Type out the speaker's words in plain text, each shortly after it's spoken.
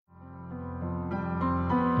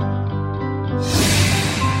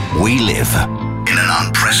We live in an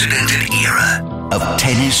unprecedented era of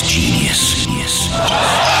tennis genius.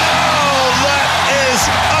 Oh, that is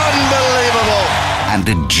unbelievable! And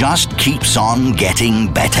it just keeps on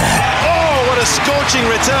getting better. Oh, what a scorching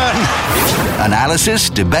return! Analysis,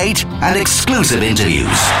 debate, and exclusive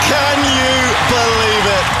interviews. Can you believe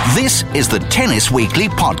it? This is the Tennis Weekly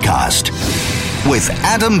podcast with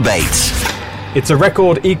Adam Bates. It's a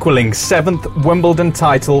record-equalling 7th Wimbledon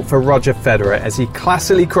title for Roger Federer as he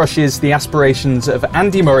classily crushes the aspirations of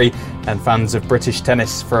Andy Murray and fans of British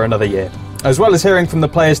tennis for another year. As well as hearing from the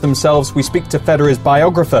players themselves, we speak to Federer's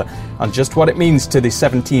biographer on just what it means to the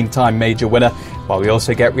 17-time major winner, while we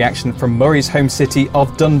also get reaction from Murray's home city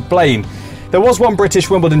of Dunblane. There was one British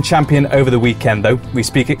Wimbledon champion over the weekend, though. We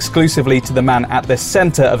speak exclusively to the man at the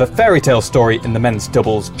centre of a fairy tale story in the men's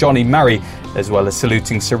doubles, Jonny Marray, as well as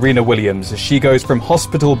saluting Serena Williams as she goes from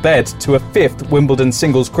hospital bed to a 5th Wimbledon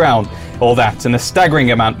singles crown. All that and a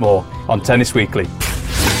staggering amount more on Tennis Weekly.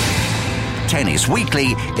 Tennis Weekly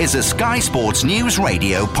is a Sky Sports News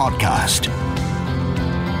Radio podcast.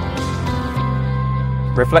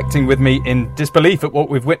 Reflecting with me in disbelief at what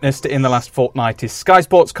we've witnessed in the last fortnight is Sky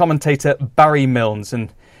Sports commentator Barry Millns.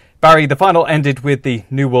 And Barry, the final ended with the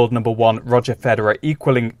new world number one, Roger Federer,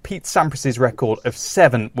 equalling Pete Sampras's record of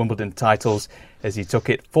 7 Wimbledon titles as he took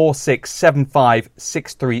it 4-6, 7-5,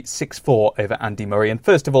 6-3, 6-4 over Andy Murray. And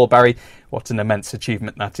first of all, Barry, what an immense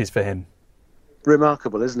achievement that is for him.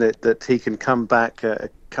 Remarkable, isn't it, that he can come back a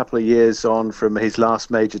couple of years on from his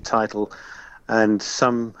last major title, and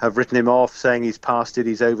some have written him off, saying he's past it,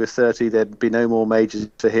 he's over 30, there'd be no more majors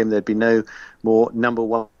for him, there'd be no more number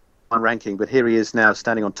one ranking. But here he is now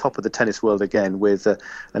standing on top of the tennis world again with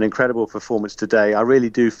an incredible performance today. I really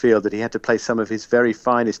do feel that he had to play some of his very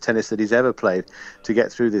finest tennis that he's ever played to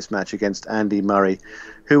get through this match against Andy Murray,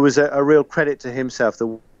 who was a real credit to himself.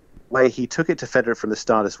 The way he took it to Federer from the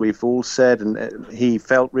start, as we've all said, and he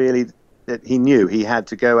felt really that he knew he had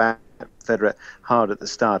to go at Federer hard at the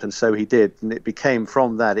start, and so he did. And it became,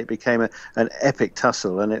 from that, it became an epic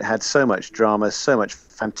tussle, and it had so much drama, so much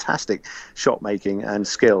fantastic shot making and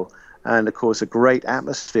skill, and of course a great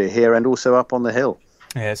atmosphere here and also up on the hill.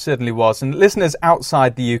 Yeah, it certainly was. And listeners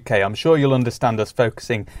outside the UK, I'm sure you'll understand us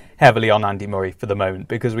focusing heavily on Andy Murray for the moment,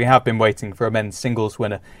 because we have been waiting for a men's singles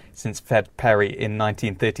winner since Fed Perry in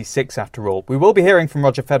 1936, after all. We will be hearing from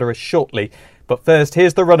Roger Federer shortly, but first,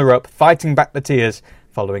 here's the runner-up fighting back the tears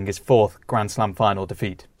following his 4th Grand Slam final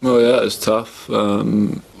defeat. Well, yeah, it's tough.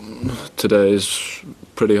 Today is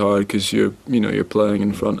pretty hard because you're playing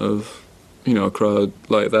in front of, a crowd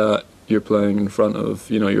like that. You're playing in front of,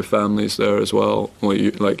 your families there as well.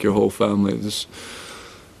 Like your whole family has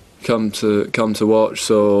come to watch.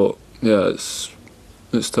 So yeah, it's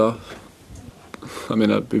tough. I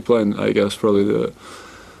mean, I'd be playing, I guess, probably the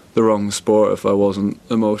wrong sport if I wasn't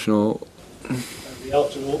emotional.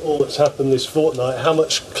 After all that's happened this fortnight, how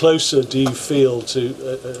much closer do you feel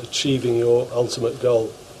to achieving your ultimate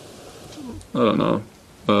goal? I don't know.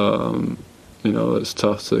 It's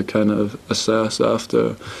tough to kind of assess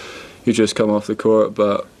after you just come off the court,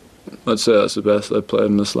 but I'd say that's the best I've played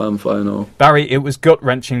in the Slam final. Barry, it was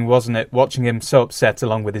gut-wrenching, wasn't it, watching him so upset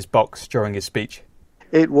along with his box during his speech?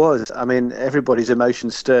 It was. I mean, everybody's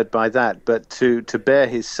emotions stirred by that, but to bare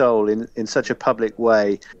his soul in such a public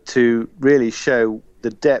way, to really show the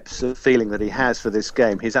depths of feeling that he has for this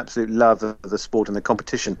game, his absolute love of the sport and the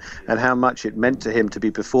competition, and how much it meant to him to be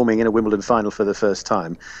performing in a Wimbledon final for the first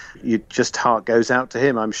time. Heart goes out to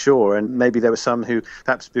him, I'm sure, and maybe there were some who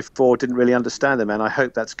perhaps before didn't really understand him, and I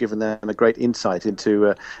hope that's given them a great insight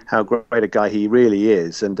into how great a guy he really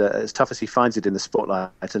is, and as tough as he finds it in the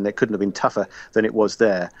spotlight, and it couldn't have been tougher than it was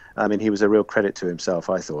there. I mean, he was a real credit to himself,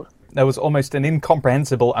 I thought. There was almost an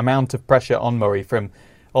incomprehensible amount of pressure on Murray from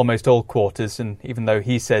almost all quarters, and even though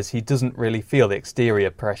he says he doesn't really feel the exterior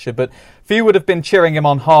pressure, but few would have been cheering him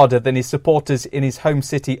on harder than his supporters in his home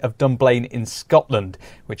city of Dunblane in Scotland,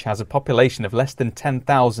 which has a population of less than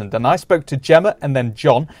 10,000. And I spoke to Gemma and then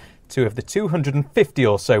John, 2 of the 250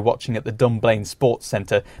 or so watching at the Dunblane Sports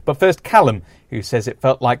Centre. But first, Callum, who says it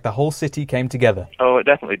felt like the whole city came together. Oh, it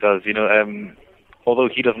definitely does. Although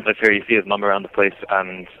he doesn't live here, you see his mum around the place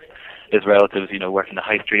and his relatives, work in the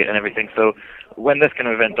high street and everything. So when this kind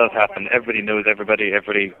of event does happen, everybody knows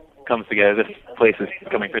everybody comes together. This place is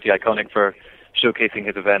becoming pretty iconic for showcasing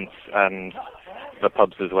his events, and the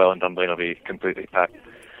pubs as well in Dunblane will be completely packed.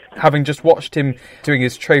 Having just watched him doing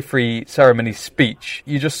his trophy ceremony speech,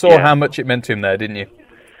 you just saw how much it meant to him there, didn't you?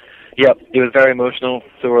 Yeah, it was very emotional.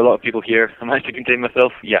 So were a lot of people here. I managed to contain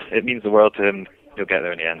myself. Yeah, it means the world to him. He'll get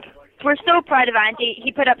there in the end. We're so proud of Andy.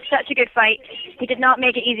 He put up such a good fight. He did not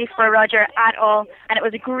make it easy for Roger at all, and it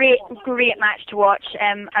was a great match to watch,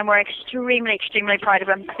 and we're extremely proud of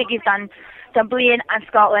him. I think he's done Dunblane and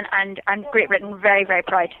Scotland and Great Britain very, very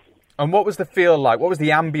proud. And what was the feel like? What was the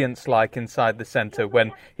ambience like inside the centre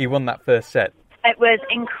when he won that first set? It was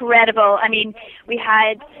incredible. I mean, we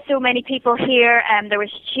had so many people here. There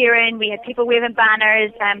was cheering. We had people waving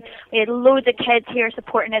banners. We had loads of kids here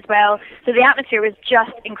supporting as well. So the atmosphere was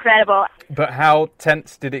just incredible. But how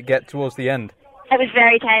tense did it get towards the end? It was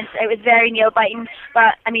very tense. It was very nail-biting.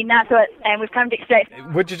 But, I mean, that's what we've come to expect.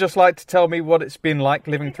 Would you just like to tell me what it's been like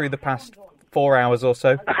living through the past 4 hours or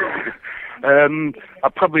so? I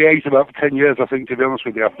probably aged about 10 years, I think, to be honest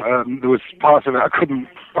with you. There was parts of it I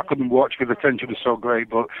couldn't watch because the tension was so great,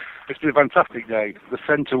 but it's been a fantastic day. The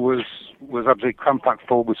centre was absolutely cram-packed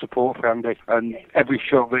full with support for Andy, and every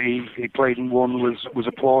shot that he played and won was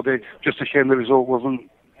applauded. Just a shame the result wasn't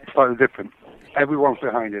slightly different. Everyone's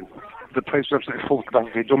behind him. The place was absolutely full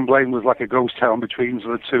capacity. Dunblane was like a ghost town between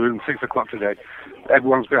sort of 2 and 6 o'clock today.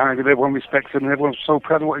 Everyone's behind him, everyone respects him, and everyone's so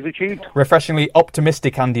proud of what he's achieved. Refreshingly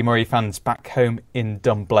optimistic Andy Murray fans back home in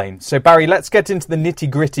Dunblane. So Barry, let's get into the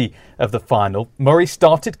nitty-gritty of the final. Murray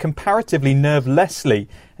started comparatively nervelessly,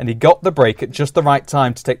 and he got the break at just the right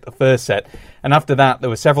time to take the first set. And after that, there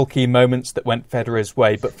were several key moments that went Federer's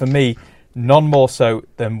way. But for me, none more so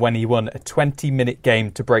than when he won a 20-minute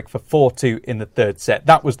game to break for 4-2 in the third set.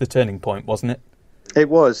 That was the turning point, wasn't it? It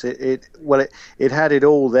was. It had it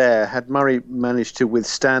all there. Had Murray managed to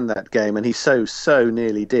withstand that game, and he so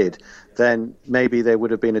nearly did, then maybe there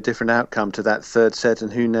would have been a different outcome to that third set,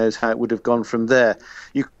 and who knows how it would have gone from there.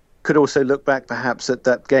 You could also look back perhaps at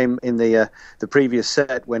that game in the previous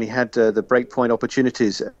set when he had the breakpoint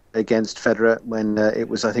opportunities against Federer when it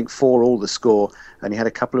was, I think, 4-all the score, and he had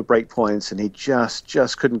a couple of break points and he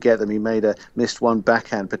just couldn't get them. He missed one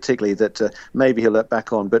backhand particularly that maybe he'll look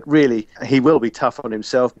back on, but really he will be tough on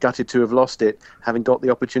himself, gutted to have lost it, having got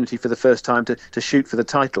the opportunity for the first time to shoot for the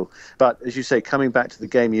title. But as you say, coming back to the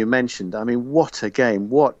game you mentioned, I mean, what a game,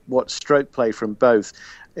 what stroke play from both.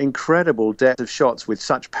 Incredible depth of shots with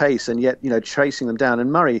such pace, and yet, chasing them down.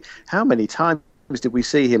 And Murray, how many times did we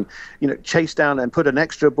see him, chase down and put an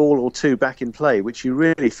extra ball or two back in play, which you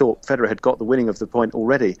really thought Federer had got the winning of the point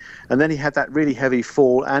already. And then he had that really heavy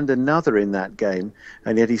fall and another in that game,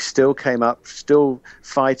 and yet he still came up, still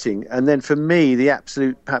fighting. And then for me, the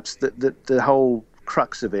absolute, perhaps the whole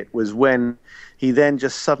crux of it was when he then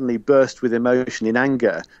just suddenly burst with emotion in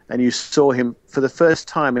anger, and you saw him for the first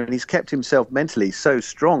time, and he's kept himself mentally so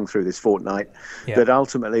strong through this fortnight that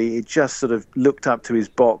ultimately he just sort of looked up to his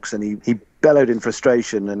box and he bellowed in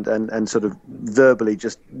frustration and sort of verbally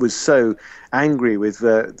just was so angry with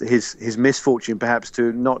his misfortune perhaps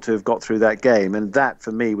to not to have got through that game, and that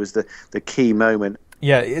for me was the key moment.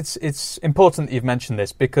 Yeah, it's important that you've mentioned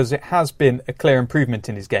this because it has been a clear improvement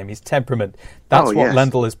in his game, his temperament. That's what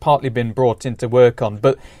Lendl has partly been brought in to work on.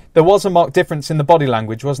 But there was a marked difference in the body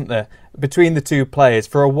language, wasn't there, between the two players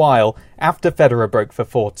for a while after Federer broke for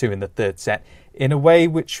 4-2 in the third set, in a way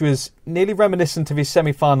which was nearly reminiscent of his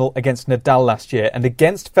semi-final against Nadal last year. And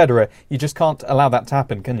against Federer, you just can't allow that to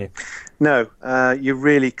happen, can you? No, you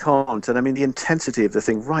really can't. And I mean, the intensity of the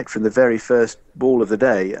thing right from the very first ball of the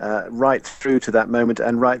day, right through to that moment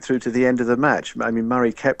and right through to the end of the match. I mean,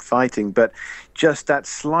 Murray kept fighting, but just that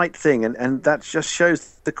slight thing, and that just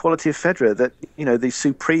shows the quality of Federer, that, the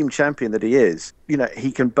supreme champion that he is,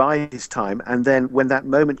 he can bide his time, and then when that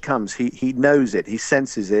moment comes, he knows it, he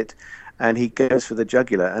senses it, and he goes for the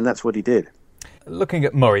jugular, and that's what he did. Looking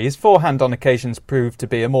at Murray, his forehand on occasions proved to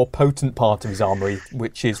be a more potent part of his armoury,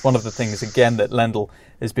 which is one of the things, again, that Lendl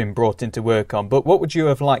has been brought in to work on. But what would you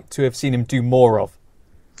have liked to have seen him do more of?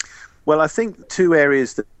 Well, I think two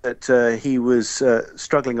areas that he was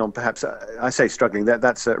struggling on, perhaps, I say struggling,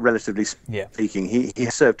 that's relatively speaking. He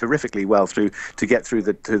served terrifically well to get through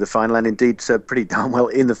the final, and indeed served pretty darn well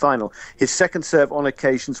in the final. His second serve on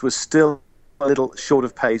occasions was still a little short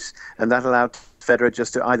of pace, and that allowed Federer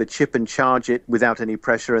just to either chip and charge it without any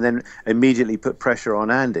pressure and then immediately put pressure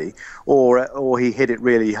on Andy, or he hit it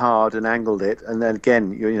really hard and angled it, and then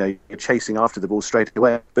again you're chasing after the ball straight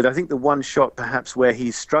away. But I think the one shot perhaps where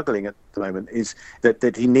he's struggling at the moment is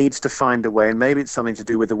that he needs to find a way, and maybe it's something to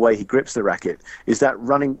do with the way he grips the racket, is that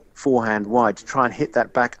running forehand wide to try and hit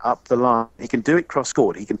that back up the line. He can do it cross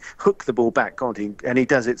court, he can hook the ball back, can't he? And he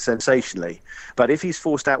does it sensationally. But if he's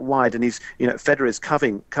forced out wide and Federer's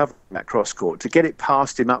covering that cross court, to get it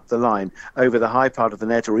past him up the line over the high part of the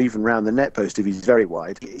net or even round the net post if he's very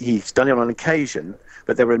wide. He's done it on occasion,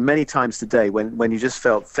 but there were many times today when you just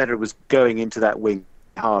felt Federer was going into that wing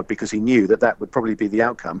hard because he knew that would probably be the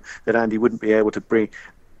outcome, that Andy wouldn't be able to bring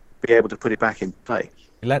be able to put it back in play.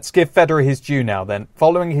 Let's give Federer his due now then.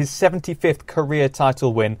 Following his 75th career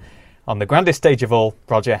title win on the grandest stage of all,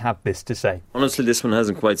 Roger had this to say. Honestly, this one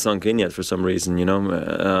hasn't quite sunk in yet for some reason,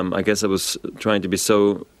 I guess I was trying to be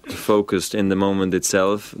so focused in the moment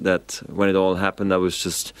itself that when it all happened, I was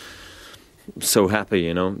just so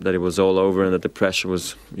happy, that it was all over and that the pressure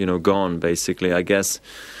was, gone, basically. I guess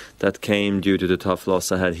that came due to the tough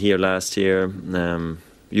loss I had here last year,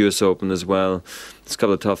 US Open as well. It's a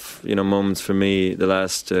couple of tough, moments for me the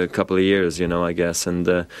last couple of years, I guess. And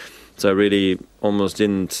so I really almost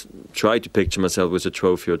didn't try to picture myself with a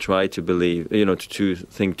trophy or try to believe, to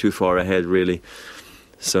think too far ahead, really.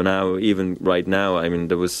 So now, even right now,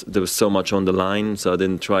 there was so much on the line, so I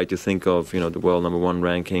didn't try to think of, the world number one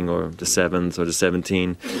ranking or the 7th or the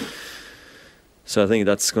 17. So I think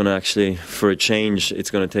that's going to actually, for a change,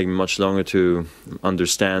 it's going to take me much longer to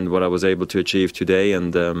understand what I was able to achieve today.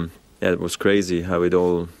 And it was crazy how it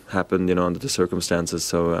all happened, under the circumstances.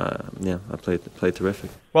 So I played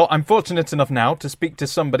terrific. Well, I'm fortunate enough now to speak to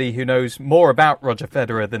somebody who knows more about Roger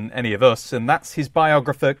Federer than any of us, and that's his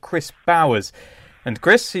biographer, Chris Bowers. And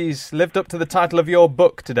Chris, he's lived up to the title of your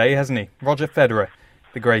book today, hasn't he? Roger Federer,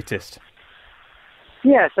 the greatest.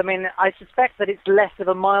 Yes, I suspect that it's less of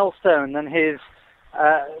a milestone than his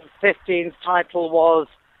 15th title was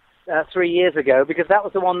 3 years ago, because that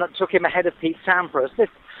was the one that took him ahead of Pete Sampras. This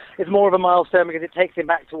is more of a milestone because it takes him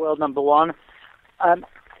back to world number one.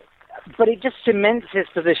 But it just cements his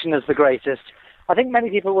position as the greatest. I think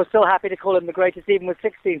many people were still happy to call him the greatest even with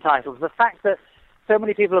 16 titles. The fact that so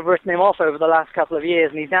many people have written him off over the last couple of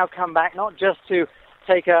years, and he's now come back not just to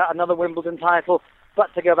take another Wimbledon title,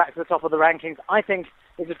 but to go back to the top of the rankings, I think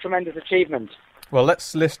is a tremendous achievement. Well,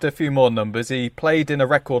 let's list a few more numbers. He played in a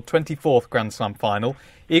record 24th Grand Slam final,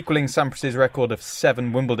 equalling Sampras's record of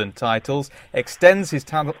 7 Wimbledon titles, extends his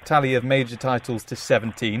tally of major titles to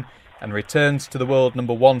 17, and returns to the world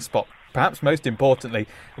number one spot, perhaps most importantly,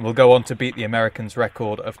 and will go on to beat the American's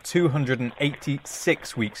record of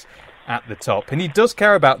 286 weeks at the top. And he does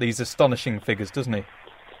care about these astonishing figures, doesn't he?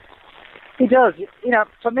 He does.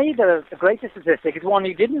 For me, the greatest statistic is one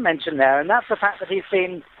you didn't mention there, and that's the fact that he's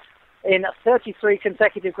been in 33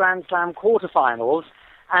 consecutive Grand Slam quarterfinals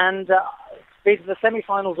and beaten the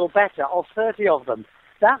semi-finals or better of 30 of them.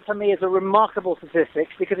 That, for me, is a remarkable statistic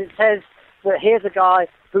because it says that here's a guy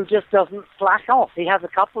who just doesn't slack off. He has a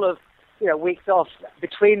couple of weeks off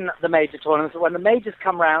between the major tournaments, but when the majors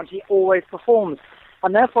come round, he always performs.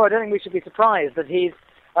 And therefore, I don't think we should be surprised that he's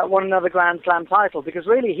won another Grand Slam title, because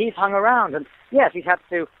really he's hung around. And yes, he's had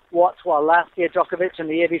to watch while last year Djokovic and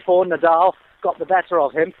the year before Nadal got the better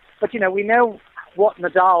of him. But, we know what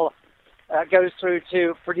Nadal goes through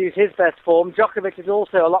to produce his best form. Djokovic is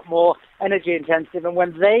also a lot more energy intensive, and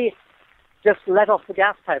when they just let off the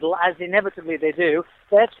gas pedal, as inevitably they do,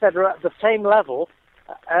 there's Federer at the same level,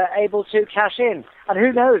 able to cash in. And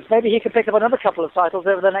who knows, maybe he could pick up another couple of titles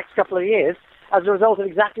over the next couple of years as a result of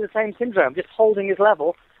exactly the same syndrome, just holding his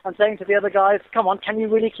level and saying to the other guys, come on, can you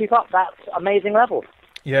really keep up that amazing level?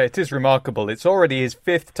 Yeah, it is remarkable. It's already his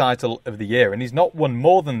 5th title of the year, and he's not won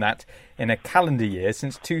more than that in a calendar year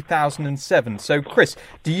since 2007. So, Chris,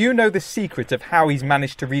 do you know the secret of how he's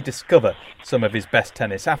managed to rediscover some of his best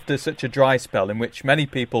tennis after such a dry spell in which many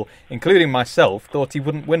people, including myself, thought he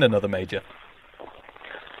wouldn't win another major?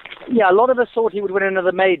 Yeah, a lot of us thought he would win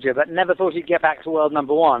another major, but never thought he'd get back to world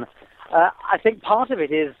number one. I think part of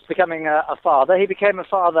it is becoming a father. He became a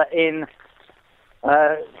father in,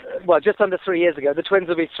 just under 3 years ago. The twins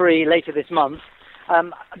will be 3 later this month.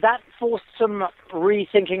 That forced some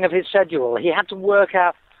rethinking of his schedule. He had to work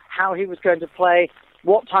out how he was going to play,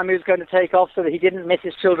 what time he was going to take off so that he didn't miss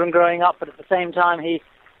his children growing up, but at the same time he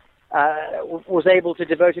was able to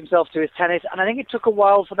devote himself to his tennis. And I think it took a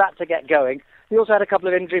while for that to get going. He also had a couple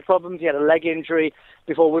of injury problems. He had a leg injury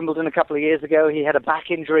before Wimbledon a couple of years ago. He had a back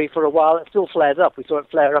injury for a while. It still flares up. We saw it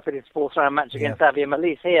flare up in his 4th round match against Xavier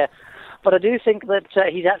Malisse here. But I do think that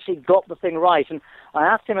he's actually got the thing right. And I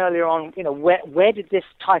asked him earlier on, where did this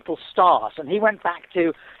title start? And he went back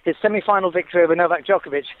to his semi-final victory over Novak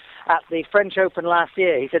Djokovic at the French Open last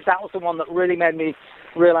year. He said that was the one that really made me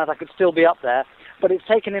realise I could still be up there. But it's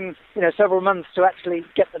taken him, several months to actually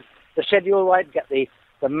get the schedule right, get the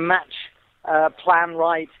match plan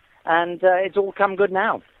right, and it's all come good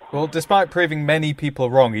now. Well, despite proving many people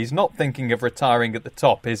wrong, he's not thinking of retiring at the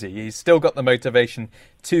top, is he? He's still got the motivation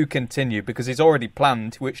to continue because he's already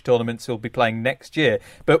planned which tournaments he'll be playing next year.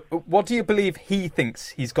 But what do you believe he thinks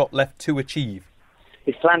he's got left to achieve?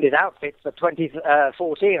 He's planned his outfits for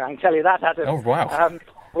 2014, I can tell you that, Adam. Oh, wow.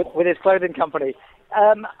 With his clothing company.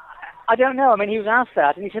 I don't know. He was asked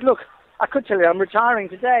that, and he said, look, I could tell you I'm retiring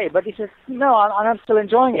today. But he says, no, I'm still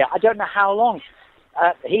enjoying it. I don't know how long.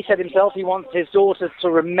 He said himself he wants his daughters to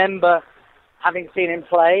remember having seen him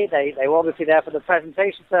play. They were obviously there for the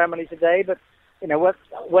presentation ceremony today, but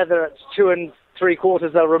whether it's 2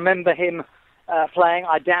 3/4 they'll remember him playing,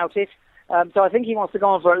 I doubt it. So I think he wants to go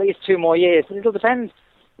on for at least 2 more years. But it'll depend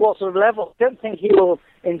what sort of level. I don't think he will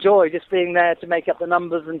enjoy just being there to make up the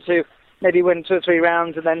numbers and to maybe win 2 or 3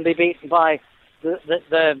 rounds and then be beaten by the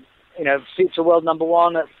future world number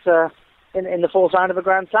one in the 4th round of a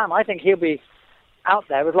Grand Slam. I think he'll be out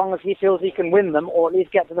there as long as he feels he can win them or at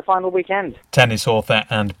least get to the final weekend. Tennis author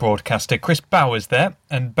and broadcaster Chris Bowers there.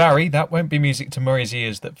 And Barry, that won't be music to Murray's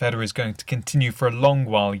ears that Federer is going to continue for a long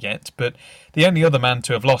while yet, but the only other man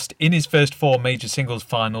to have lost in his first 4 major singles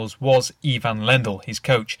finals was Ivan Lendl, his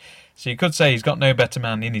coach. So you could say he's got no better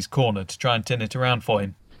man in his corner to try and turn it around for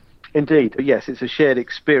him. Indeed, yes, it's a shared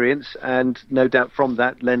experience, and no doubt from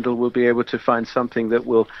that, Lendl will be able to find something that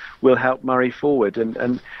will help Murray forward.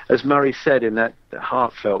 And as Murray said in that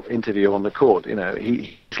heartfelt interview on the court,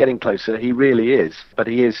 he's getting closer. He really is, but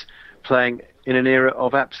he is playing in an era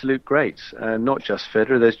of absolute greats, and not just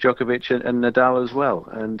Federer. There's Djokovic and Nadal as well.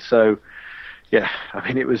 And so, yeah, I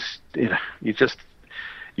mean, it was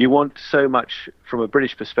you want so much from a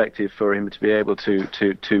British perspective for him to be able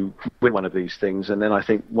to win one of these things, and then I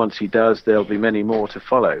think once he does, there'll be many more to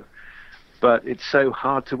follow. But it's so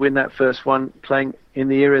hard to win that first one playing in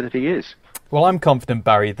the era that he is. Well, I'm confident,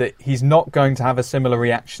 Barry, that he's not going to have a similar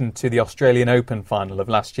reaction to the Australian Open final of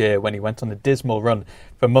last year when he went on a dismal run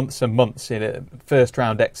for months and months in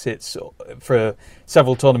first-round exits for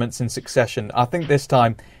several tournaments in succession. I think this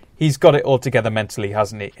time he's got it all together mentally,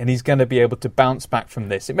 hasn't he? And he's going to be able to bounce back from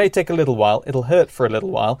this. It may take a little while. It'll hurt for a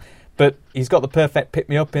little while. But he's got the perfect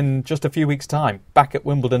pick-me-up in just a few weeks' time, back at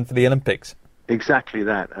Wimbledon for the Olympics. Exactly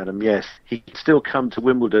that, Adam, yes. He can still come to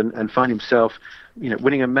Wimbledon and find himself,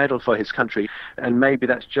 winning a medal for his country. And maybe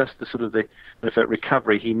that's just the sort of the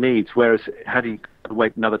recovery he needs. Whereas had he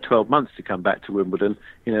wait another 12 months to come back to Wimbledon,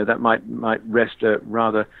 that might rest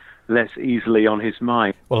rather less easily on his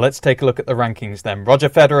mind. Well, let's take a look at the rankings then. Roger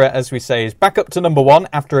Federer, as we say, is back up to number 1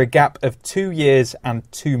 after a gap of 2 years and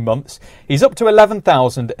 2 months. He's up to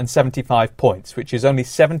 11,075 points, which is only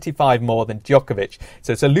 75 more than Djokovic,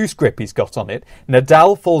 so it's a loose grip he's got on it.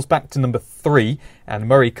 Nadal falls back to number 3, and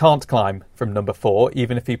Murray can't climb from number 4,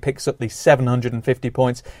 even if he picks up the 750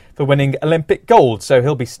 points for winning Olympic gold, so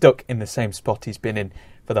he'll be stuck in the same spot he's been in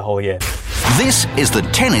for the whole year. This is the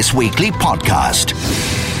Tennis Weekly podcast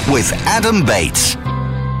with Adam Bates.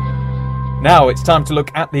 Now it's time to look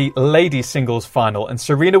at the ladies' singles final, and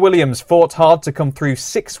Serena Williams fought hard to come through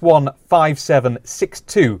 6-1, 5-7,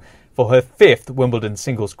 6-2 for her 5th Wimbledon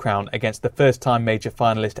singles crown against the first-time major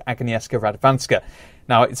finalist Agnieszka Radwanska.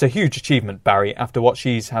 Now it's a huge achievement, Barry, after what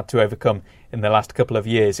she's had to overcome in the last couple of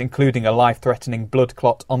years, including a life-threatening blood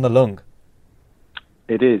clot on the lung.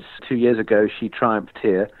 It is. 2 years ago she triumphed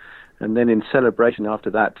here, and then in celebration after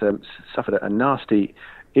that suffered a nasty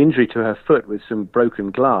injury to her foot with some broken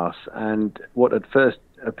glass, and what at first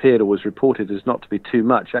appeared or was reported as not to be too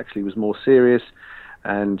much actually was more serious,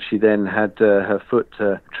 and she then had her foot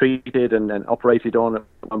treated and operated on at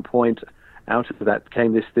one point. Out of that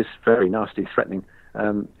came this very nasty, threatening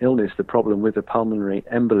illness, the problem with the pulmonary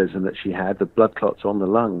embolism that she had, the blood clots on the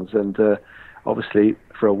lungs, and obviously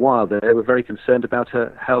for a while they were very concerned about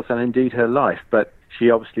her health and indeed her life, but she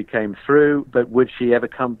obviously came through. But would she ever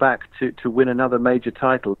come back to win another major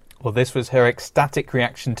title? Well, this was her ecstatic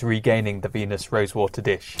reaction to regaining the Venus Rosewater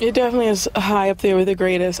dish. It definitely is high up there with the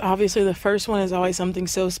greatest. Obviously, the first one is always something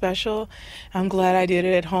so special. I'm glad I did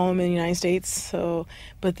it at home in the United States.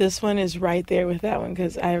 But this one is right there with that one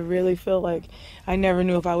because I really feel like I never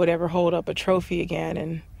knew if I would ever hold up a trophy again,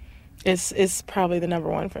 and it's probably the number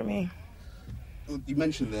one for me. You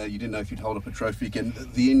mentioned there you didn't know if you'd hold up a trophy again.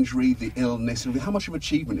 The injury, the illness, how much of an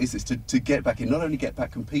achievement is this to get back in, not only get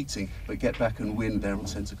back competing, but get back and win there on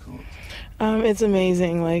centre court? It's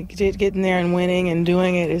amazing. Like getting there and winning and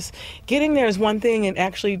doing it is, getting there is one thing and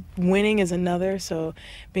actually winning is another. So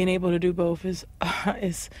being able to do both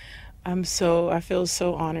I feel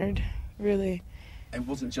so honored, really. It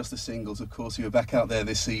wasn't just the singles, of course. You were back out there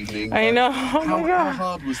this evening. I know. How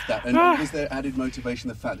hard was that? And was there added motivation,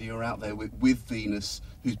 the fact that you were out there with Venus,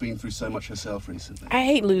 who's been through so much herself recently? I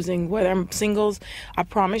hate losing, whether I'm singles. I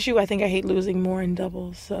promise you, I think I hate losing more in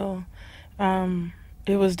doubles. So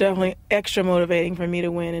it was definitely extra motivating for me to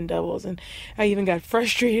win in doubles. And I even got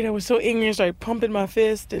frustrated. I was so angry, started pumping my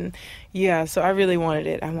fist. And yeah, so I really wanted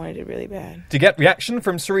it. I wanted it really bad. To get reaction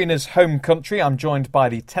from Serena's home country, I'm joined by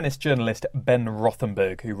the tennis journalist Ben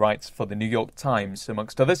Rothenberg, who writes for the New York Times,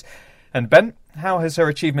 amongst others. And Ben, how has her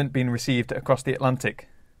achievement been received across the Atlantic?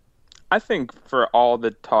 I think for all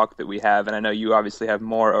the talk that we have, and I know you obviously have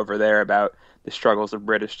more over there about the struggles of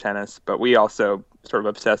British tennis, but we also sort of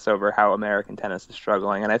obsess over how American tennis is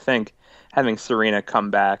struggling. And I think having Serena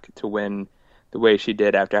come back to win the way she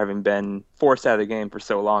did after having been forced out of the game for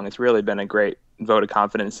so long, it's really been a great vote of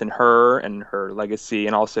confidence in her and her legacy,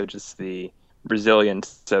 and also just the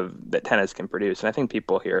resilience that tennis can produce. And I think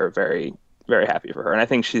people here are very, very happy for her. And I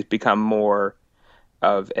think she's become more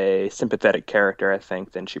of a sympathetic character, I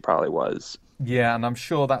think, than she probably was. Yeah, and I'm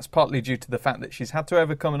sure that's partly due to the fact that she's had to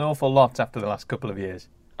overcome an awful lot after the last couple of years.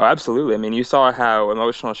 Oh, absolutely. I mean, you saw how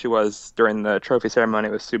emotional she was during the trophy ceremony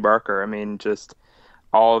with Sue Barker. I mean,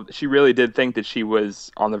 she really did think that she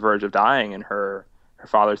was on the verge of dying, and her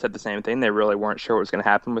father said the same thing. They really weren't sure what was going to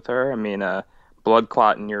happen with her. I mean, a blood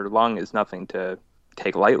clot in your lung is nothing to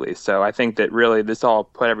take lightly. So I think that really this all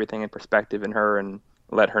put everything in perspective in her and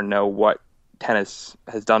let her know what tennis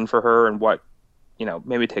has done for her, and what,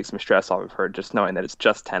 maybe take some stress off of her, just knowing that it's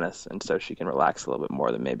just tennis, and so she can relax a little bit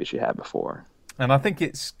more than maybe she had before. And I think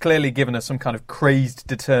it's clearly given her some kind of crazed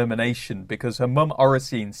determination, because her mum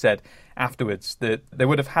Oracene said afterwards that they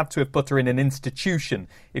would have had to have put her in an institution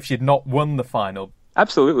if she'd not won the final.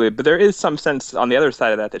 Absolutely, but there is some sense on the other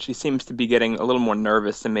side of that she seems to be getting a little more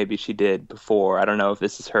nervous than maybe she did before. I don't know if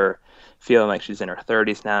this is her feeling like she's in her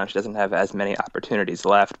 30s now, she doesn't have as many opportunities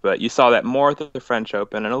left, but you saw that more at the French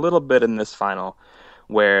Open and a little bit in this final,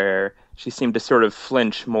 where she seemed to sort of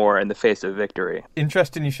flinch more in the face of victory.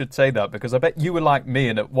 Interesting you should say that, because I bet you were like me,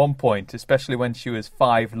 and at one point, especially when she was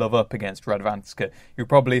 5-love up against Radwanska, you're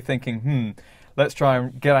probably thinking, let's try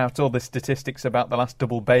and get out all the statistics about the last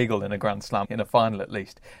double bagel in a Grand Slam, in a final at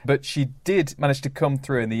least. But she did manage to come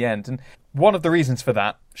through in the end, and one of the reasons for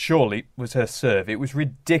that, surely, was her serve. It was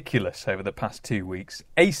ridiculous over the past 2 weeks.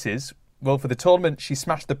 Aces, well, for the tournament, she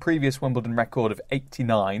smashed the previous Wimbledon record of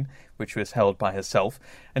 89, which was held by herself,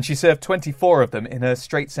 and she served 24 of them in her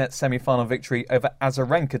straight-set semi-final victory over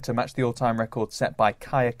Azarenka to match the all-time record set by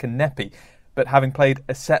Kaia Kanepi, but having played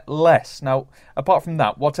a set less. Now, apart from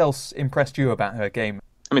that, what else impressed you about her game?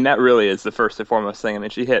 I mean, that really is the first and foremost thing. I mean,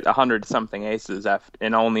 she hit 100-something aces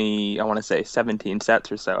in only, 17 sets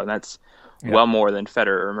or so, and that's well more than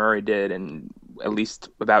Federer or Murray did, and at least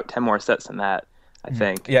about 10 more sets than that, I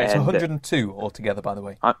think. Yeah, it's 102 altogether, by the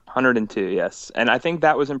way. 102, yes. And I think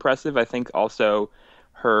that was impressive. I think also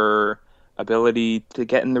her ability to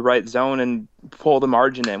get in the right zone and pull the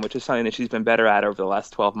margin in, which is something that she's been better at over the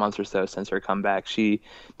last 12 months or so since her comeback. She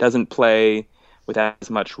doesn't play with as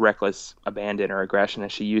much reckless abandon or aggression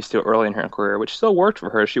as she used to early in her career, which still worked for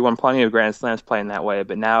her. She won plenty of Grand Slams playing that way,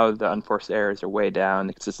 but now the unforced errors are way down,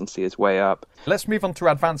 the consistency is way up. Let's move on to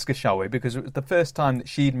Radwanska, shall we? Because it was the first time that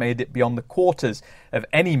she'd made it beyond the quarters of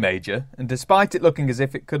any major, and despite it looking as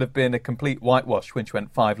if it could have been a complete whitewash when she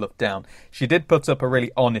went 5-love down, she did put up a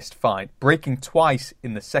really honest fight, breaking twice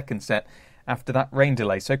in the second set after that rain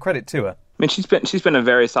delay, so credit to her. I mean, she's been a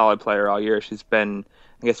very solid player all year. She's been,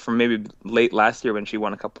 I guess, from maybe late last year when she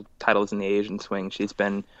won a couple titles in the Asian swing, she's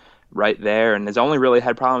been right there and has only really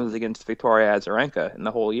had problems against Victoria Azarenka in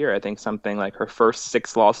the whole year. I think something like her first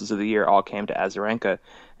 6 losses of the year all came to Azarenka,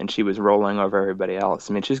 and she was rolling over everybody else.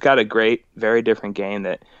 I mean, she's got a great, very different game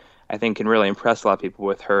that I think can really impress a lot of people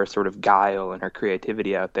with her sort of guile and her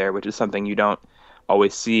creativity out there, which is something you don't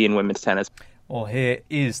always see in women's tennis. Well, here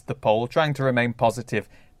is the poll, trying to remain positive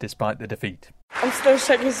despite the defeat. I'm still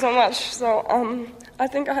shaking so much, so I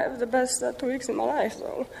think I have the best 2 weeks in my life.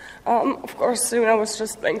 So, of course, Serena was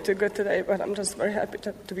just playing too good today, but I'm just very happy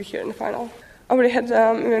to be here in the final. I already had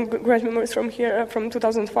great memories from here, from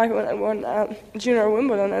 2005 when I won Junior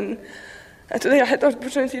Wimbledon, and today I had the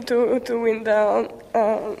opportunity to win the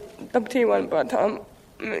WTA1, but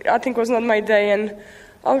I think it was not my day, and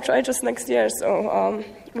I'll try just next year, so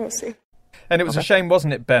we'll see. And it was a shame,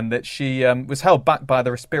 wasn't it, Ben, that she was held back by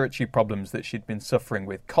the respiratory problems that she'd been suffering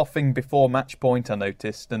with. Coughing before match point, I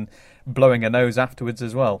noticed, and blowing her nose afterwards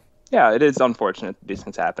as well. Yeah, it is unfortunate that these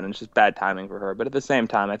things happen. It's just bad timing for her. But at the same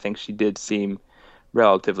time, I think she did seem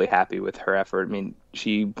relatively happy with her effort. I mean,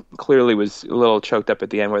 she clearly was a little choked up at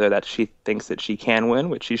the end, whether that she thinks that she can win,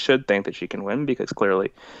 which she should think that she can win, because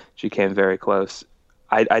clearly she came very close.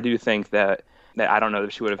 I do think that I don't know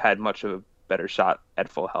if she would have had much of a better shot at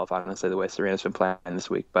full health, honestly, the way Serena's been playing this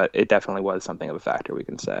week, but it definitely was something of a factor, we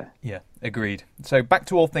can say. Yeah, agreed. So back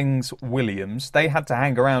to all things Williams. They had to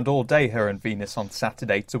hang around all day, her and Venus, on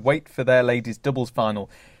Saturday to wait for their ladies' doubles final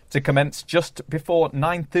to commence just before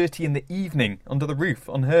 9:30 in the evening under the roof,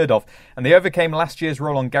 unheard of. And they overcame last year's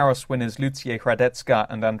Roland Garros winners Lucia Hradecka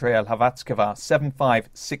and Andrea Hlavackova 7-5,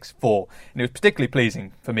 6-4. And it was particularly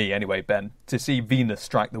pleasing, for me anyway, Ben, to see Venus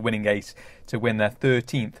strike the winning ace to win their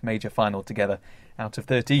 13th major final together out of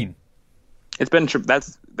 13. It's been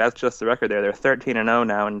that's just the record there. They're 13-0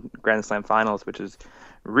 now in Grand Slam finals, which is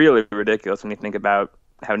really ridiculous when you think about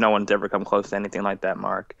how no one's ever come close to anything like that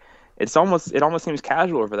mark. It almost seems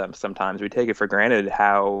casual for them sometimes. We take it for granted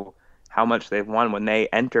how much they've won. When they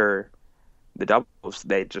enter the doubles,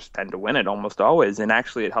 they just tend to win it almost always. And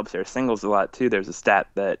actually, it helps their singles a lot too. There's a stat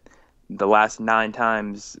that the last 9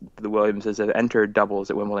 times the Williamses have entered doubles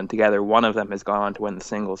at Wimbledon together, one of them has gone on to win the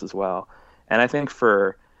singles as well. And I think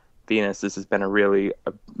for Venus, this has been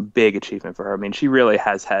a big achievement for her. I mean, she really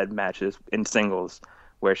has had matches in singles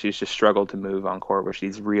where she's just struggled to move on court, where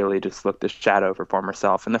she's really just looked a shadow of her former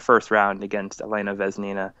self. In the first round against Elena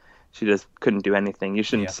Vesnina, she just couldn't do anything. You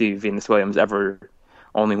shouldn't see Venus Williams ever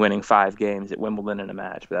only winning 5 games at Wimbledon in a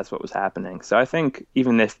match, but that's what was happening. So I think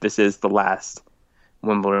even if this is the last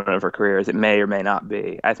Wimbledon of her career, as it may or may not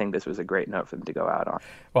be, I think this was a great note for them to go out on.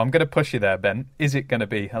 Well, I'm going to push you there, Ben. Is it going to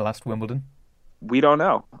be her last Wimbledon? We don't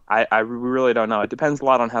know. I really don't know. It depends a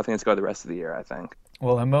lot on how things go the rest of the year, I think.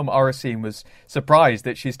 Well, her mum, Oracene, was surprised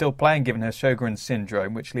that she's still playing given her Sjogren's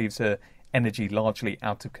syndrome, which leaves her energy largely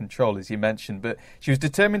out of control, as you mentioned. But she was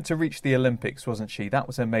determined to reach the Olympics, wasn't she? That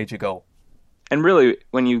was her major goal. And really,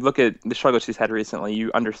 when you look at the struggle she's had recently,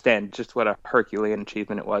 you understand just what a Herculean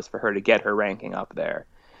achievement it was for her to get her ranking up there,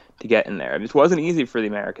 to get in there. It wasn't easy for the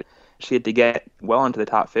American. She had to get well into the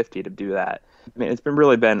top 50 to do that. I mean, it's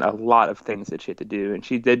really been a lot of things that she had to do, and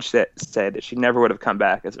she did say that she never would have come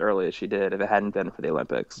back as early as she did if it hadn't been for the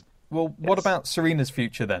Olympics. Well, what about Serena's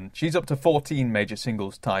future then? She's up to 14 major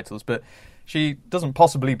singles titles, but she doesn't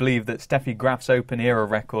possibly believe that Steffi Graf's Open-era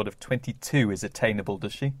record of 22 is attainable,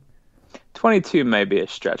 does she? 22 may be a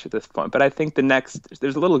stretch at this point, but I think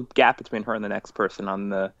there's a little gap between her and the next person on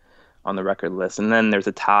the record list, and then there's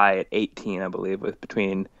a tie at 18, I believe,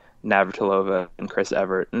 between Navratilova and Chris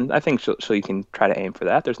Evert, and I think she can try to aim for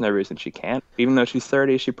that. There's no reason she can't. Even though she's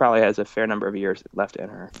 30, she probably has a fair number of years left in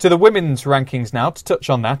her. To the women's rankings now, to touch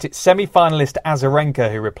on that, it's semi-finalist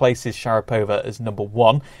Azarenka who replaces Sharapova as number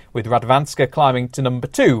 1, with Radwanska climbing to number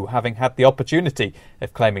 2, having had the opportunity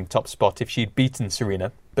of claiming top spot if she'd beaten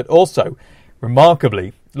Serena. But also,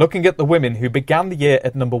 remarkably, looking at the women who began the year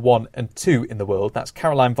at number 1 and 2 in the world, that's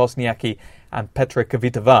Caroline Wozniacki and Petra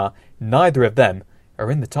Kvitova, neither of them are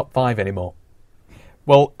in the top 5 anymore.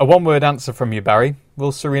 Well, a one-word answer from you, Barry.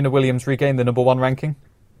 Will Serena Williams regain the number 1 ranking?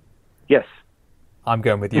 Yes. I'm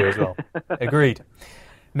going with you as well. Agreed.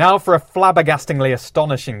 Now for a flabbergastingly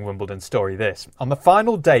astonishing Wimbledon story, this. On the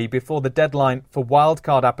final day before the deadline for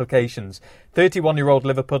wildcard applications, 31-year-old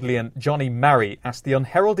Liverpudlian Jonny Marray asked the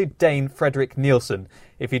unheralded Dane Fredrik Nielsen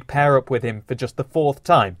if he'd pair up with him for just the 4th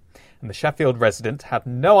time. And the Sheffield resident had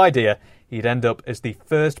no idea he'd end up as the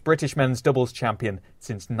first British men's doubles champion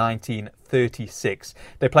since 1936.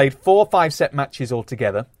 They played 4 5-set matches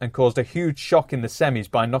altogether and caused a huge shock in the semis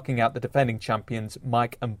by knocking out the defending champions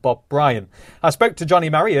Mike and Bob Bryan. I spoke to Jonny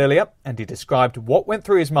Marray earlier and he described what went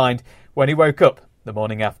through his mind when he woke up the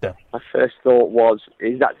morning after. My first thought was,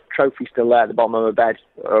 is that trophy still there at the bottom of my bed,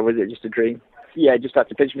 or was it just a dream? Yeah, just had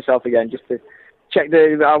to pinch myself again just to check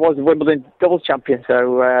that I was a Wimbledon doubles champion,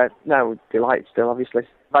 so no, delighted still, obviously.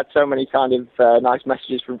 I've had so many kind of nice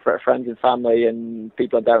messages from friends and family and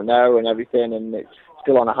people I don't know and everything, and it's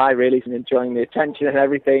still on a high, really, and enjoying the attention and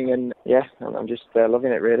everything, and yeah, I'm just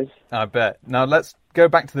loving it, really. I bet. Now, let's go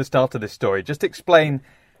back to the start of this story. Just explain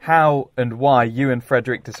how and why you and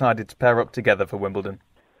Fredrik decided to pair up together for Wimbledon.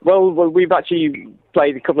 Well, we've actually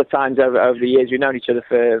played a couple of times over the years. We've known each other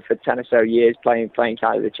for 10 or so years, playing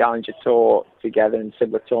kind of the Challenger Tour together in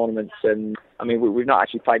similar tournaments. And I mean, we've not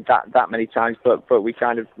actually played that many times, but we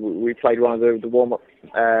played one of the warm-up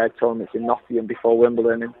tournaments in Nottingham before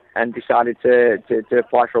Wimbledon, and decided to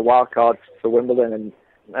apply for a wild card for Wimbledon,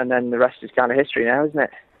 and then the rest is kind of history now, isn't it?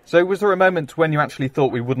 So was there a moment when you actually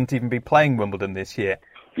thought we wouldn't even be playing Wimbledon this year?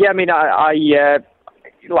 Yeah, I mean, I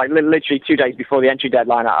like literally 2 days before the entry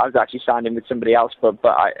deadline, I was actually signed in with somebody else, but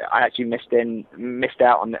I actually missed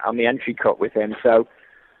out on the entry cut with him. So,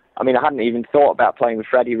 I mean, I hadn't even thought about playing with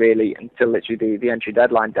Freddie really until literally the entry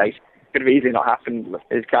deadline day. Could have easily not happened.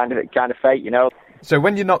 It's kind of fate, you know. So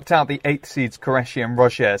when you knocked out the 8th seeds Qureshi and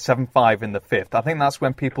Roger 7-5 in the 5th, I think that's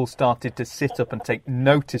when people started to sit up and take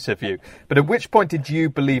notice of you. But at which point did you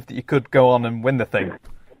believe that you could go on and win the thing?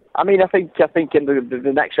 I mean, I think in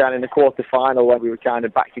the next round, in the quarter-final, when we were kind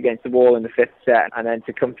of backed against the wall in the fifth set, and then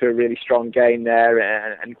to come to a really strong game there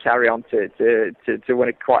and carry on to win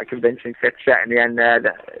a quite convincing fifth set in the end there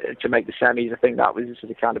to make the semis, I think that was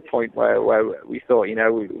the kind of point where we thought,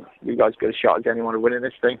 we got as good a shot as anyone at winning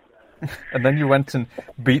this thing. And then you went and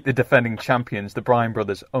beat the defending champions, the Bryan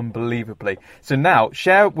brothers, unbelievably. So now,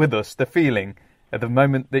 share with us the feeling at the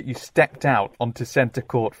moment that you stepped out onto centre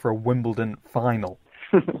court for a Wimbledon final.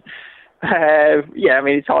 Yeah, I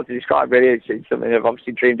mean, it's hard to describe, really. It's something I've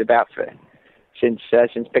obviously dreamed about since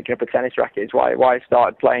picking up a tennis racket. It's why I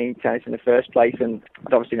started playing tennis in the first place, and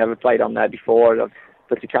I'd obviously never played on there before.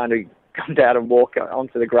 But to kind of come down and walk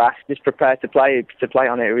onto the grass, just prepared to play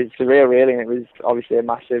on it. It was surreal, really, and it was obviously a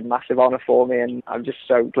massive honour for me, and I'm just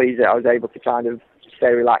so pleased that I was able to kind of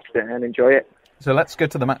stay relaxed and enjoy it. So let's go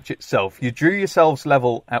to the match itself. You drew yourselves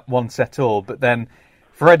level at 1-all, but then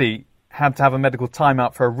Freddie had to have a medical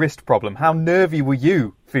timeout for a wrist problem. How nervy were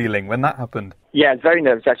you feeling when that happened? Yeah, very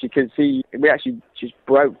nervous actually, because we actually just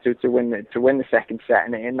broke to win the second set,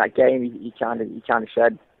 and in that game he kind of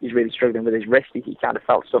said he's really struggling with his wrist. He kind of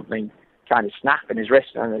felt something kind of snap in his wrist,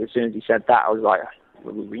 and as soon as he said that, I was like,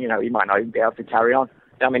 he might not even be able to carry on.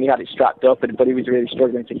 I mean, he had it strapped up, but he was really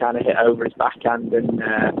struggling to kind of hit over his backhand,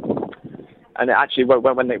 and actually,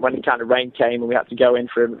 when the kind of rain came and we had to go in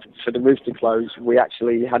for the roof to close, we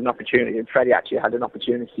actually had an opportunity, and Freddie actually had an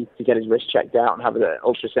opportunity to get his wrist checked out and have an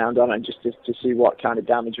ultrasound on it, and just to see what kind of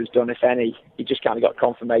damage was done, if any. He just kind of got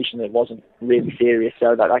confirmation that it wasn't really serious,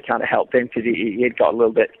 so that kind of helped him, because he had got a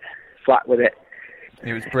little bit flat with it.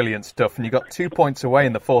 It was brilliant stuff, and you got 2 points away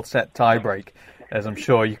in the fourth set tiebreak, as I'm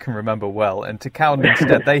sure you can remember well. And to Cowden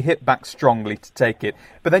instead, they hit back strongly to take it.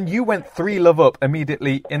 But then you went 3-love up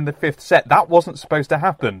immediately in the fifth set. That wasn't supposed to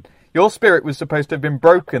happen. Your spirit was supposed to have been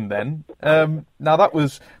broken then. Now that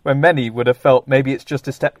was when many would have felt maybe it's just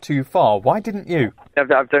a step too far. Why didn't you?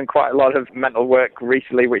 I've done quite a lot of mental work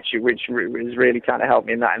recently, which has really kind of helped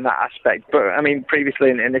me in that aspect. But I mean, previously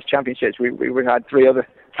in this championships, we had 3 other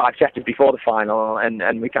 5-setters before the final,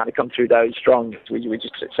 and we kind of come through those strong. We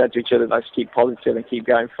just said to each other, let's keep positive and keep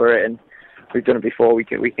going for it, and we've done it before, we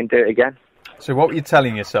can do it again. So what were you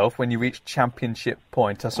telling yourself when you reached championship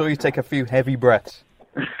point? I saw you take a few heavy breaths.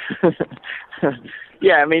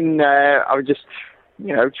 Yeah, I mean, I was just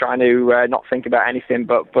trying to not think about anything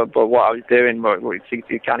but what I was doing,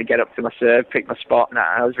 to kind of get up to my serve, pick my spot, and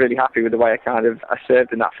I was really happy with the way I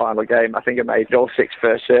served in that final game. I think I made all 6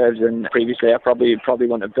 first serves, and previously I probably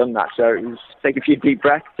wouldn't have done that. So it was take a few deep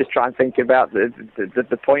breaths, just try and think about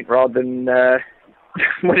the point rather than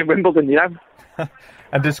winning Wimbledon,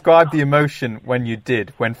 And describe the emotion when you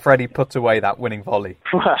did, when Freddie put away that winning volley.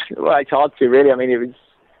 Well, it's hard to, really. I mean, it was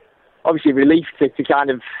obviously relief to kind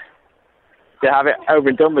of to have it over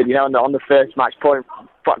and done with, on the first match point.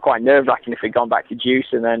 Quite nerve-wracking if it had gone back to deuce,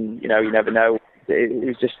 and then, you never know. It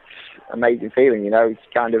was just an amazing feeling, It's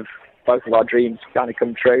kind of both of our dreams kind of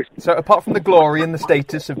come true. So apart from the glory and the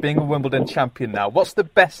status of being a Wimbledon champion now, what's the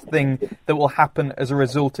best thing that will happen as a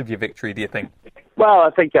result of your victory, do you think? Well, I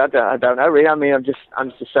think, I don't know, really. I mean, I'm just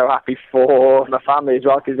so happy for my family as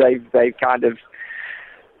well, because they've kind of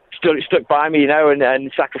stuck by me,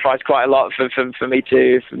 and sacrificed quite a lot for me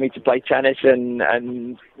to play tennis, and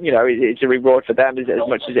it's a reward for them as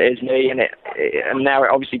much as it is me, and now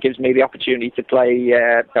it obviously gives me the opportunity to play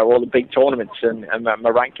all the big tournaments, and my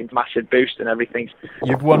ranking's massive boost and everything.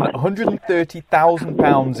 You've won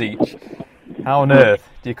 £130,000 each. How on earth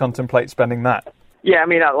do you contemplate spending that? Yeah, I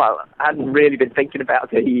mean, I hadn't really been thinking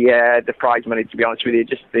about the prize money, to be honest with you.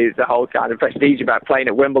 Just the whole kind of prestige about playing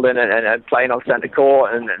at Wimbledon and playing on centre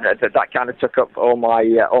court, and that kind of took up all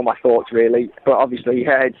my thoughts, really. But obviously,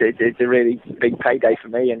 it's a really big payday for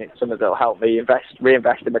me, and it's something that'll help me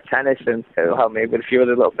reinvest in my tennis, and it'll help me with a few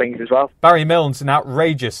other little things as well. Barry Millns, an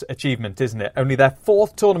outrageous achievement, isn't it? Only their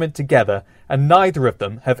 4th tournament together, and neither of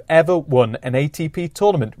them have ever won an ATP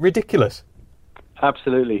tournament. Ridiculous.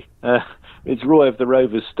 Absolutely. It's Roy of the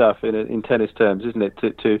Rovers stuff in tennis terms, isn't it?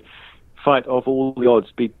 To fight off all the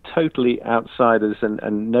odds, be totally outsiders,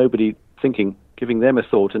 and nobody giving them a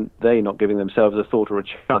thought, and they not giving themselves a thought or a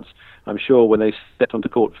chance. I'm sure when they stepped onto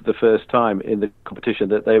court for the first time in the competition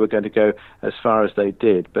that they were going to go as far as they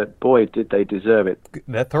did. But boy, did they deserve it.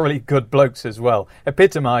 They're thoroughly good blokes as well.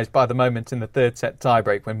 Epitomised by the moment in the third set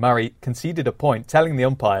tiebreak when Murray conceded a point, telling the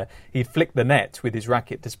umpire he'd flicked the net with his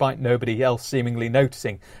racket despite nobody else seemingly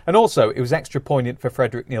noticing. And also, it was extra poignant for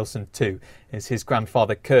Fredrik Nielsen too, as his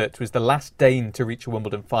grandfather Kurt was the last Dane to reach a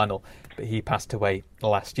Wimbledon final, but he passed away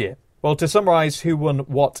last year. Well, to summarise who won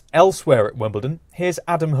what elsewhere at Wimbledon, here's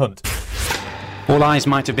Adam Hunt. All eyes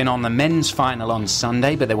might have been on the men's final on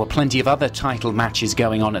Sunday, but there were plenty of other title matches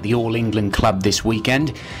going on at the All England Club this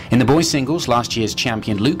weekend. In the boys' singles, last year's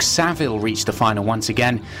champion Luke Saville reached the final once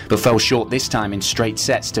again, but fell short this time in straight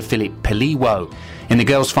sets to Philippe Peliwo. In the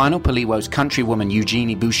girls' final, Peliwo's countrywoman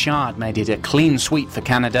Eugenie Bouchard made it a clean sweep for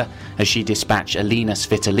Canada as she dispatched Alina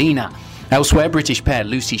Svitolina. Elsewhere, British pair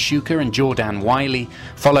Lucy Schuker and Jordan Wiley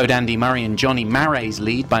followed Andy Murray and Jonny Marray's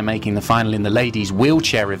lead by making the final in the ladies'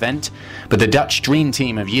 wheelchair event, but the Dutch dream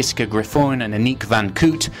team of Jiske Griffoen and Aniek van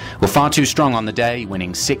Koot were far too strong on the day,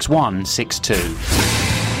 winning 6-1,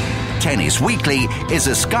 6-2. Tennis Weekly is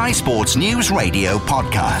a Sky Sports News Radio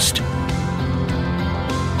podcast.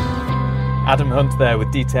 Adam Hunt there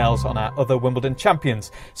with details on our other Wimbledon champions.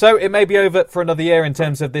 So it may be over for another year in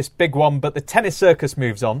terms of this big one, but the tennis circus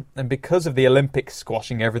moves on, and because of the Olympics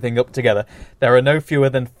squashing everything up together, there are no fewer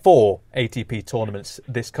than 4 ATP tournaments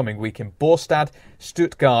this coming week in Båstad,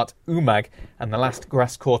 Stuttgart, Umag, and the last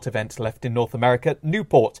grass court event left in North America,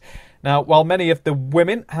 Newport. Now, while many of the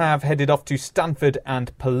women have headed off to Stanford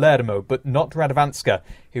and Palermo, but not Radwanska,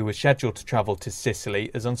 who was scheduled to travel to Sicily,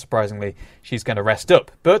 as unsurprisingly, she's going to rest up.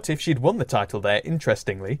 But if she'd won the title there,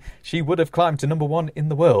 interestingly, she would have climbed to number 1 in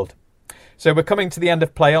the world. So we're coming to the end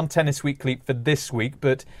of play on Tennis Weekly for this week,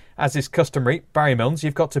 but as is customary, Barry Millns,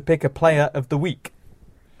 you've got to pick a player of the week.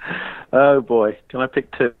 Oh boy, can I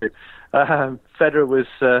pick 2? Federer was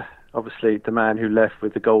obviously the man who left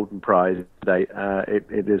with the golden prize today.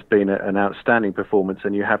 It has been an outstanding performance,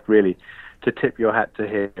 and you have really to tip your hat to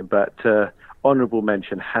him. But honourable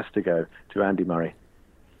mention has to go to Andy Murray.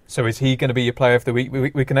 So is he going to be your player of the week?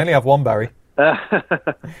 We can only have one, Barry.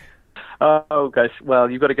 Oh, gosh. Well,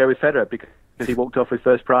 you've got to go with Federer because he walked off with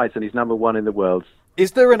first prize and he's number 1 in the world.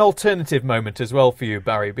 Is there an alternative moment as well for you,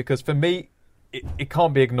 Barry? Because for me, it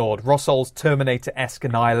can't be ignored. Rossol's Terminator-esque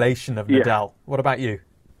annihilation of Nadal. Yeah. What about you?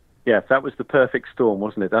 Yeah, that was the perfect storm,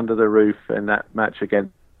 wasn't it? Under the roof in that match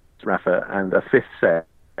against Rafa, and a 5th set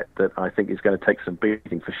that I think is going to take some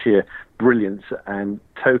beating for sheer brilliance and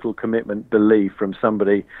total commitment, belief from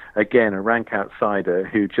somebody, again, a rank outsider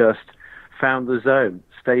who just found the zone,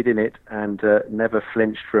 stayed in it, and never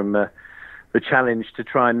flinched from the challenge to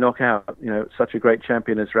try and knock out, such a great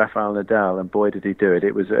champion as Rafael Nadal. And boy, did he do it!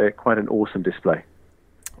 It was quite an awesome display.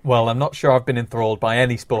 Well, I'm not sure I've been enthralled by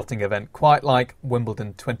any sporting event quite like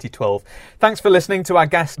Wimbledon 2012. Thanks for listening to our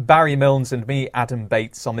guest Barry Millns and me, Adam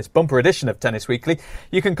Bates, on this bumper edition of Tennis Weekly.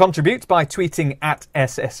 You can contribute by tweeting at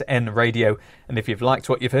SSN Radio. And if you've liked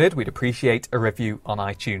what you've heard, we'd appreciate a review on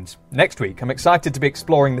iTunes. Next week, I'm excited to be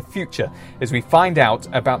exploring the future as we find out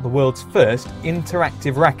about the world's first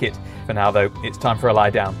interactive racket. For now, though, it's time for a lie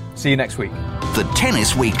down. See you next week. The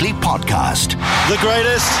Tennis Weekly podcast. The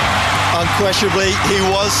greatest, unquestionably, he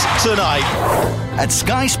was tonight. At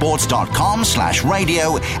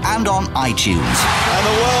skysports.com/radio and on iTunes. And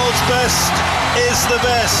the world's best is the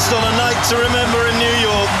best on a night to remember in New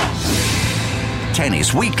York.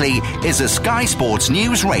 Tennis Weekly is a Sky Sports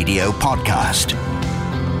News Radio podcast.